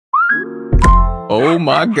Oh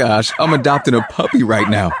my gosh, I'm adopting a puppy right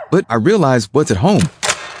now. But I realize what's at home.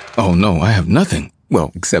 Oh no, I have nothing.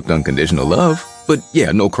 Well, except unconditional love. But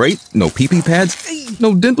yeah, no crate, no pee-pee pads,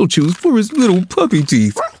 no dental chews for his little puppy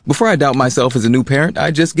teeth. Before I doubt myself as a new parent,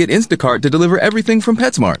 I just get Instacart to deliver everything from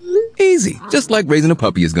PetSmart. Easy, just like raising a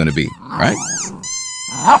puppy is gonna be, right?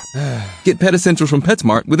 Get Pet Essentials from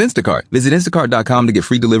PetSmart with Instacart. Visit instacart.com to get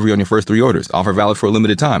free delivery on your first 3 orders. Offer valid for a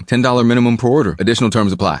limited time. $10 minimum per order. Additional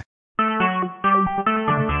terms apply.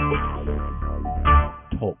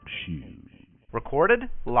 Talk shoes. Recorded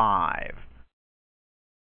live.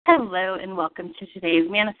 Hello and welcome to today's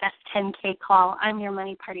Manifest 10K call. I'm your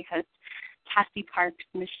Money Party host, Cassie Parks.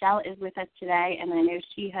 Michelle is with us today, and I know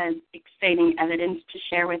she has exciting evidence to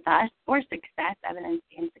share with us, or success, evidence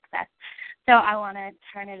and success. So I want to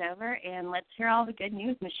turn it over, and let's hear all the good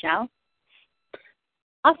news, Michelle.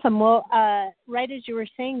 Awesome. Well, right as you were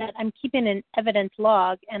saying that, I'm keeping an evidence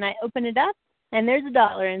log, and I open it up, and there's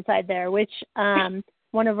 $1 inside there, which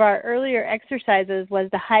one of our earlier exercises was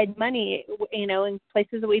to hide money, in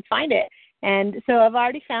places that we'd find it. And so I've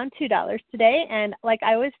already found $2 today, and,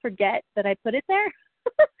 I always forget that I put it there.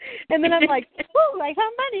 And then I'm like, oh, I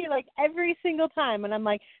found money, every single time. And I'm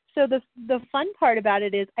like, so the fun part about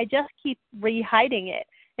it is I just keep re-hiding it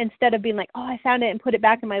instead of being like, oh, I found it and put it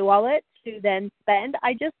back in my wallet to then spend.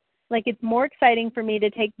 I just, it's more exciting for me to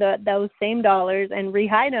take those same dollars and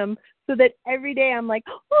re-hide them so that every day I'm like,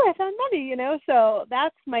 oh, I found money, So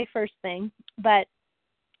that's my first thing. But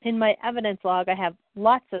in my evidence log, I have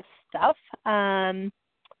lots of stuff. The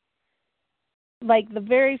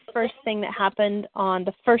very first thing that happened on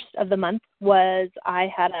the first of the month was I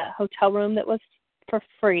had a hotel room that was for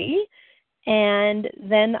free, and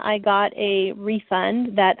then I got a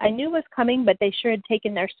refund that I knew was coming, but they sure had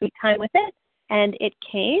taken their sweet time with it, and it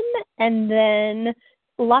came, and then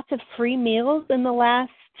lots of free meals in the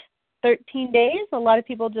last 13 days. A lot of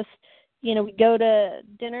people just, we go to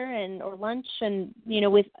dinner or lunch and,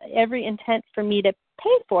 with every intent for me to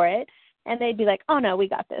pay for it, and they'd be like, oh, no, we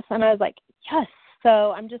got this. And I was like, yes.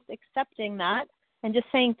 So I'm just accepting that and just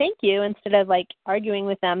saying thank you instead of, arguing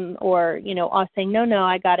with them or, all saying, no,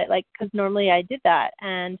 I got it, because normally I did that.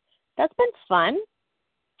 And that's been fun.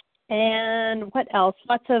 And what else?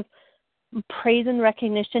 Lots of praise and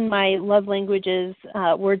recognition. My love language is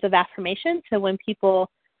words of affirmation. So when people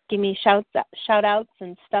give me shout-outs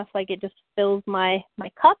and stuff, it just fills my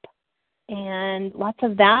cup. And lots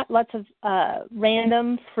of that, lots of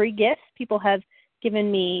random free gifts. People have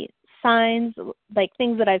given me signs,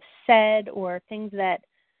 things that I've said or things that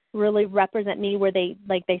really represent me where they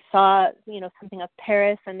saw, something of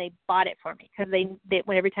Paris and they bought it for me because they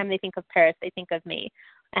every time they think of Paris, they think of me.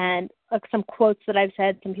 And some quotes that I've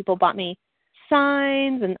said, some people bought me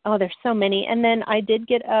signs and, there's so many. And then I did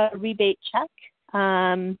get a rebate check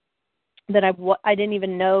that I didn't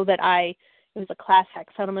even know that it was a class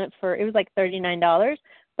act settlement it was $39,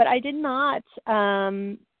 but I did not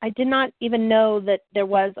even know that there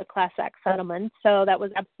was a class act settlement. So that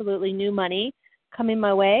was absolutely new money coming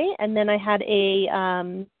my way. And then I had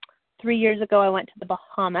 3 years ago, I went to the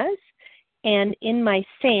Bahamas, and in my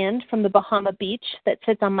sand from the Bahama beach that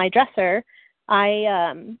sits on my dresser,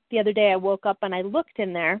 the other day I woke up and I looked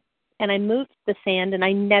in there and I moved the sand and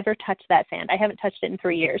I never touched that sand. I haven't touched it in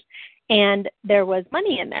 3 years. And there was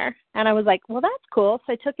money in there. And I was like, well, that's cool.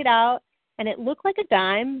 So I took it out and it looked like a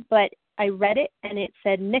dime, but I read it and it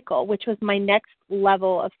said nickel, which was my next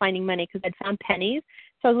level of finding money because I'd found pennies.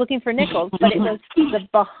 So I was looking for nickels, but it was the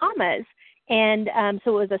Bahamas. And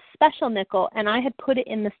so it was a special nickel, and I had put it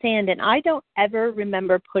in the sand, and I don't ever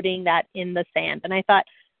remember putting that in the sand. And I thought,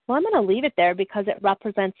 well, I'm going to leave it there because it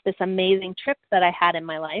represents this amazing trip that I had in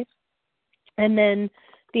my life. And then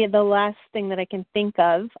the last thing that I can think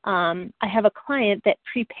of, I have a client that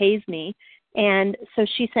prepays me, and so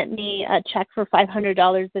she sent me a check for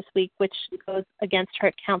 $500 this week, which goes against her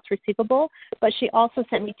accounts receivable, but she also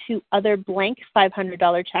sent me 2 other blank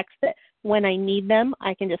 $500 checks that when I need them,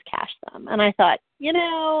 I can just cash them. And I thought,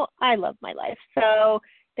 I love my life. So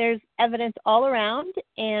there's evidence all around,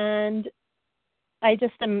 and I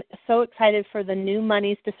just am so excited for the new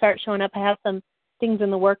monies to start showing up. I have some things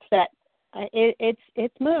in the works that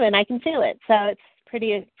it's moving. I can feel it. So it's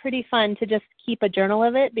pretty fun to just keep a journal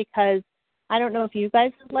of it because I don't know if you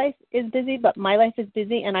guys' life is busy, but my life is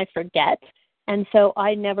busy and I forget. And so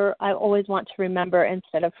I always want to remember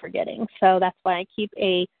instead of forgetting. So that's why I keep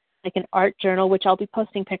an art journal, which I'll be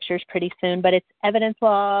posting pictures pretty soon, but it's evidence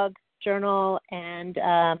log, journal, and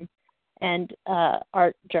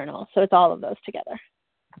art journal. So it's all of those together.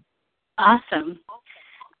 Awesome.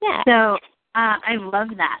 Yeah. So I love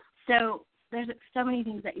that. So there's so many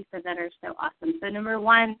things that you said that are so awesome. So number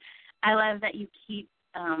one, I love that you keep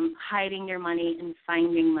hiding your money and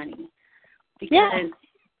finding money. Because,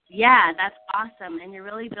 that's awesome. And you're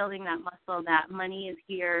really building that muscle that money is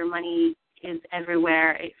here, money is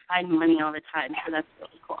everywhere. I find money all the time, so that's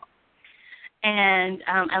really cool. And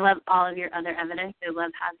I love all of your other evidence. I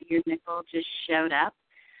love how your nickel just showed up.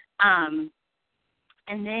 And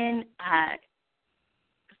then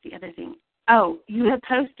what's the other thing? Oh, you had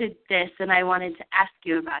posted this, and I wanted to ask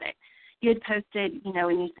you about it. You had posted,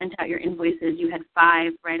 when you sent out your invoices, you had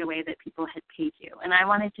 5 right away that people had paid you. And I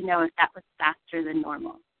wanted to know if that was faster than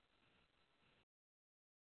normal.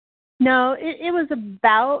 No, it was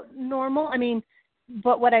about normal. I mean,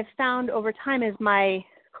 but what I've found over time is my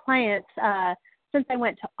clients, since I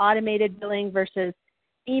went to automated billing versus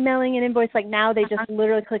emailing an invoice, like now they just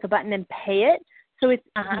literally click a button and pay it. So it's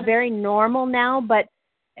very normal now, but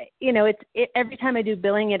every time I do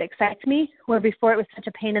billing, it excites me, where before it was such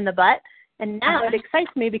a pain in the butt. And now it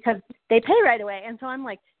excites me because they pay right away. And so I'm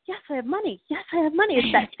like, yes, I have money. Yes, I have money.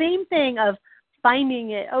 It's that same thing of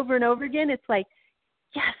finding it over and over again. It's like,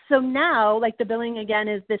 yes. So now, like, the billing again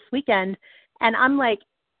is this weekend. And I'm like,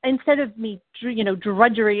 instead of me,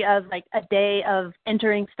 drudgery of like a day of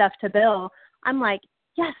entering stuff to bill, I'm like,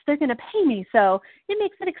 yes, they're going to pay me. So it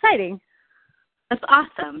makes it exciting. That's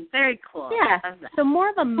awesome. Very cool. Yeah. So more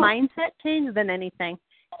of a mindset change than anything.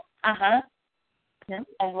 Yeah.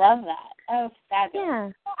 I love that. Oh,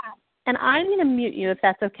 fabulous. Yeah. And I'm going to mute you if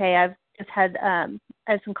that's okay. I've just had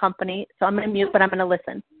some company, so I'm going to mute, but I'm going to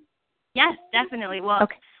listen. Yes, definitely. Well,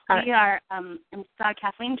 okay. We are, I saw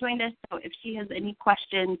Kathleen joined us, so if she has any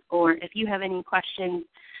questions or if you have any questions,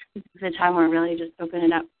 this is the time where we really just open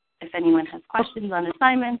it up. If anyone has questions on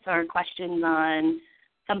assignments or questions on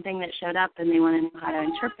something that showed up and they want to know how to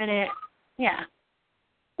interpret it. Yeah.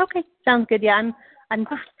 Okay. Sounds good. Yeah, I'm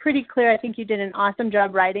pretty clear. I think you did an awesome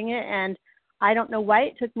job writing it, and I don't know why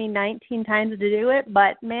it took me 19 times to do it,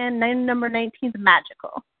 but man, number 19 is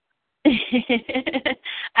magical.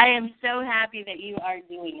 I am so happy that you are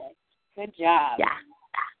doing it. Good job. Yeah.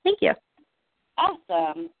 Thank you.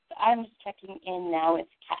 Awesome. So I'm just checking in now with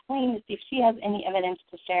Kathleen to see if she has any evidence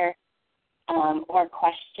to share or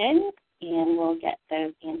questions, and we'll get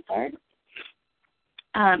those answered.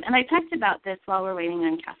 And I talked about this while we're waiting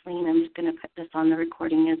on Kathleen. I'm just going to put this on the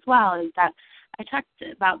recording as well, is that I talked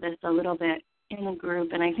about this a little bit in the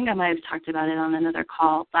group, and I think I might have talked about it on another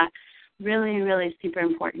call, but really, really super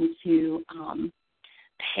important to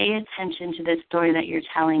pay attention to the story that you're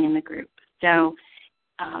telling in the group. So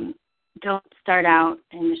don't start out,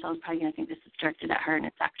 and Michelle's probably going to think this is directed at her, and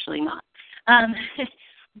it's actually not.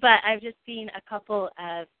 But I've just seen a couple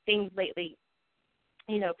of things lately,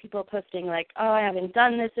 people posting like, oh, I haven't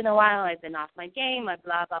done this in a while, I've been off my game,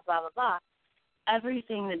 blah, blah, blah, blah, blah.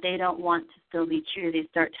 Everything that they don't want to still be true, they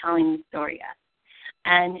start telling the story of.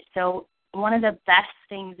 And so one of the best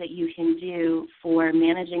things that you can do for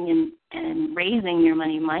managing and raising your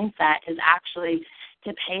money mindset is actually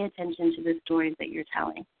to pay attention to the stories that you're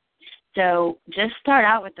telling. So just start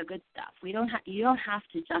out with the good stuff. You don't have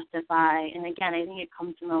to justify, and again, I think it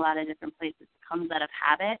comes from a lot of different places. It comes out of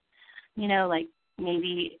habit, like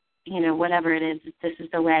maybe, whatever it is, this is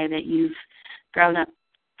the way that you've grown up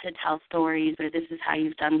to tell stories, or this is how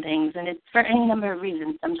you've done things, and it's for any number of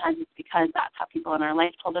reasons. Sometimes it's because that's how people in our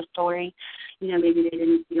life told a story. Maybe they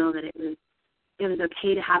didn't feel that it was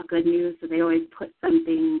okay to have good news, so they always put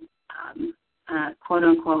something quote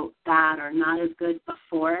unquote bad or not as good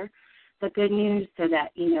before the good news, so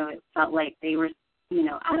that it felt like they were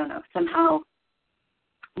somehow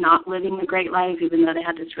not living a great life, even though they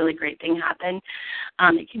had this really great thing happen.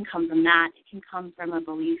 It can come from that. It can come from a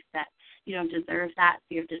belief that you don't deserve that,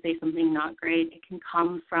 so you have to say something not great. It can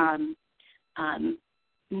come from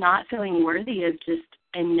not feeling worthy of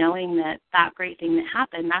and knowing that great thing that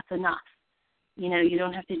happened, that's enough. You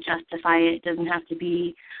don't have to justify it. It doesn't have to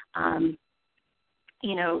be,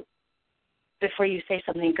 before you say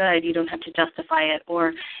something good, you don't have to justify it.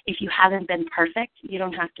 Or if you haven't been perfect, you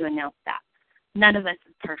don't have to announce that. None of us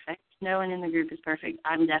is perfect. No one in the group is perfect.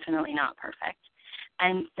 I'm definitely not perfect.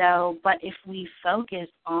 And so, but if we focus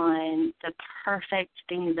on the perfect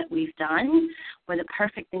things that we've done, or the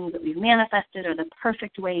perfect things that we've manifested, or the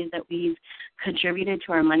perfect ways that we've contributed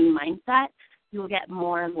to our money mindset, you will get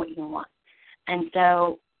more of what you want. And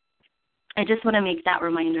so I just want to make that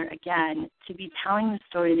reminder again, to be telling the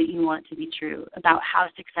story that you want to be true, about how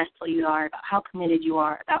successful you are, about how committed you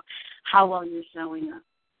are, about how well you're showing up,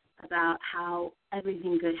 about how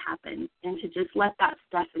everything good happens, and to just let that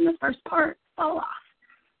stuff in the first part fall off,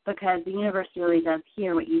 because the universe really does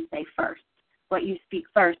hear what you say first. What you speak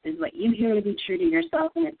first is what you hear to be true to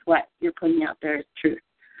yourself, and it's what you're putting out there as truth.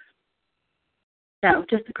 So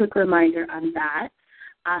just a quick reminder on that.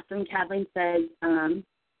 Awesome. Kathleen said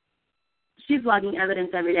she's logging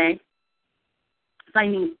evidence every day,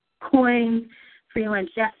 finding coins, free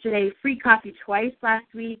lunch yesterday, free coffee twice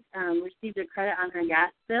last week, received a credit on her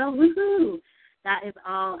gas bill. Woohoo! That is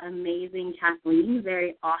all amazing, Kathleen.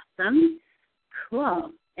 Very awesome.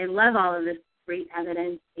 Cool. I love all of this great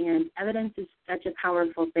evidence, and evidence is such a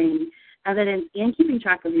powerful thing. Evidence and keeping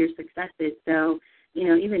track of your successes. So,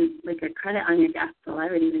 even like a credit on your gas bill, I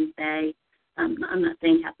would even say, I'm not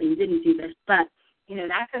saying Kathleen didn't do this, but,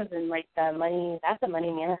 that goes in like the money, that's the money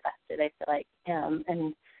manifested, I feel like.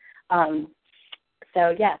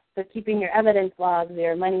 So, yes, so keeping your evidence logs,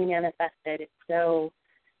 your money manifested, it's so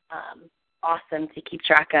awesome to keep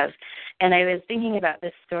track of. And I was thinking about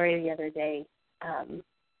this story the other day. I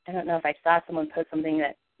don't know if I saw someone post something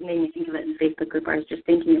that made me think of it in the Facebook group, or I was just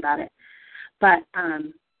thinking about it. But,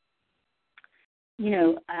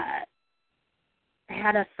 I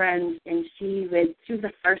had a friend, and she was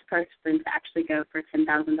the first person to actually go for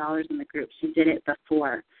 $10,000 in the group. She did it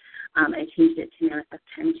before. I changed it to Manifest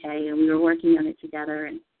 10K, and we were working on it together.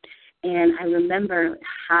 And I remember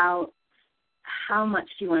how much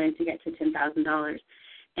she wanted to get to $10,000.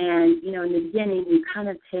 And, in the beginning, you kind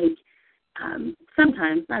of take,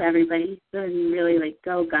 sometimes, not everybody, so you really,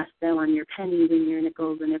 go gusto on your pennies and your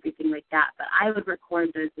nickels and everything like that. But I would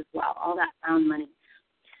record those as well, all that found money.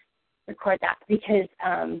 Record that because,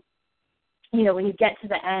 when you get to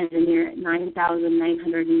the end and you're at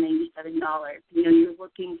 $9,997, you're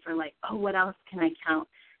looking for what else can I count?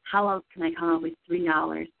 How else can I come up with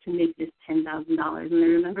 $3 to make this $10,000? And I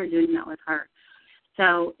remember doing that with her.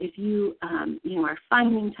 So if you, are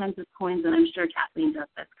finding tons of coins, and I'm sure Kathleen does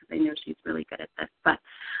this because I know she's really good at this, but,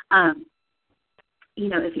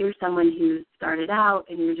 if you're someone who started out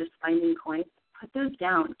and you're just finding coins, put those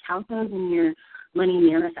down. Count those in your money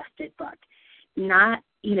manifested book. Not,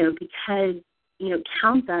 because,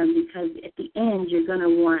 count them because at the end you're going to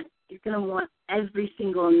want every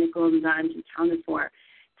single nickel and dime you counted for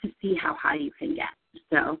to see how high you can get.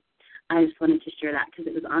 So I just wanted to share that because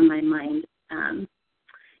it was on my mind.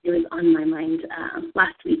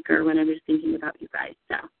 Last week or when I was thinking about you guys.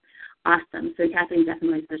 So awesome. So Kathleen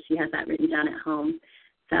definitely says she has that written down at home.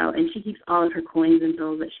 So, and she keeps all of her coins and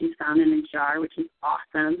bills that she's found in a jar, which is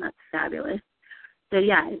awesome. That's fabulous. So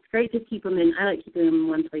yeah, it's great to keep them in. I like keeping them in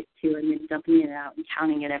one place too, and then dumping it out and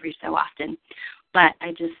counting it every so often. But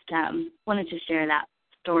I just wanted to share that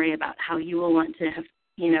story about how you will want to have,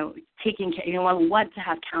 taken care. You will want to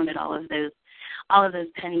have counted all of those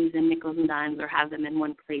pennies and nickels and dimes, or have them in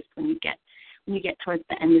one place when you get towards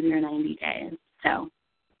the end of your 90 days. So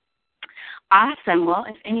awesome. Well,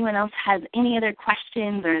 if anyone else has any other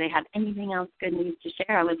questions or they have anything else good news to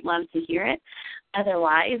share, I would love to hear it.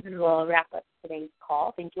 Otherwise, we'll wrap up today's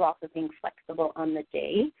call. Thank you all for being flexible on the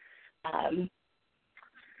day.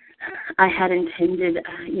 I had intended,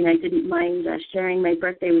 I didn't mind sharing my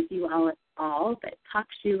birthday with you all, but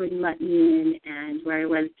TalkShoe wouldn't let me in, and where I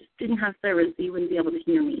was just didn't have service, so you wouldn't be able to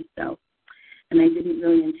hear me. So, and I didn't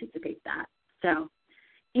really anticipate that. So,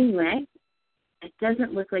 anyway, it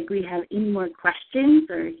doesn't look like we have any more questions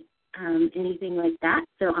or anything like that.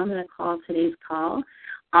 So I'm going to call today's call.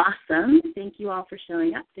 Awesome. Thank you all for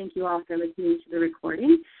showing up. Thank you all for listening to the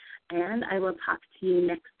recording. And I will talk to you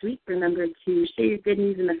next week. Remember to share your good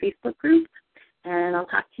news in the Facebook group. And I'll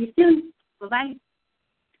talk to you soon. Bye-bye.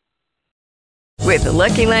 With the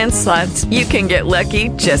Lucky Land Slots, you can get lucky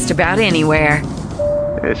just about anywhere.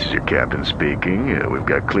 This is your captain speaking. We've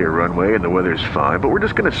got clear runway and the weather's fine, but we're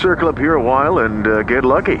just going to circle up here a while and get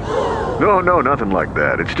lucky. No, nothing like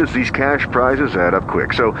that. It's just these cash prizes add up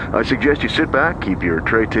quick. So I suggest you sit back, keep your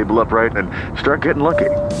tray table upright, and start getting lucky.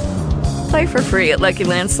 Play for free at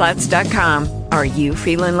LuckyLandSlots.com. Are you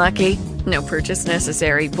feeling lucky? No purchase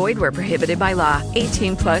necessary. Void where prohibited by law.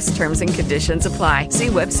 18+ terms and conditions apply. See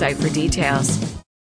website for details.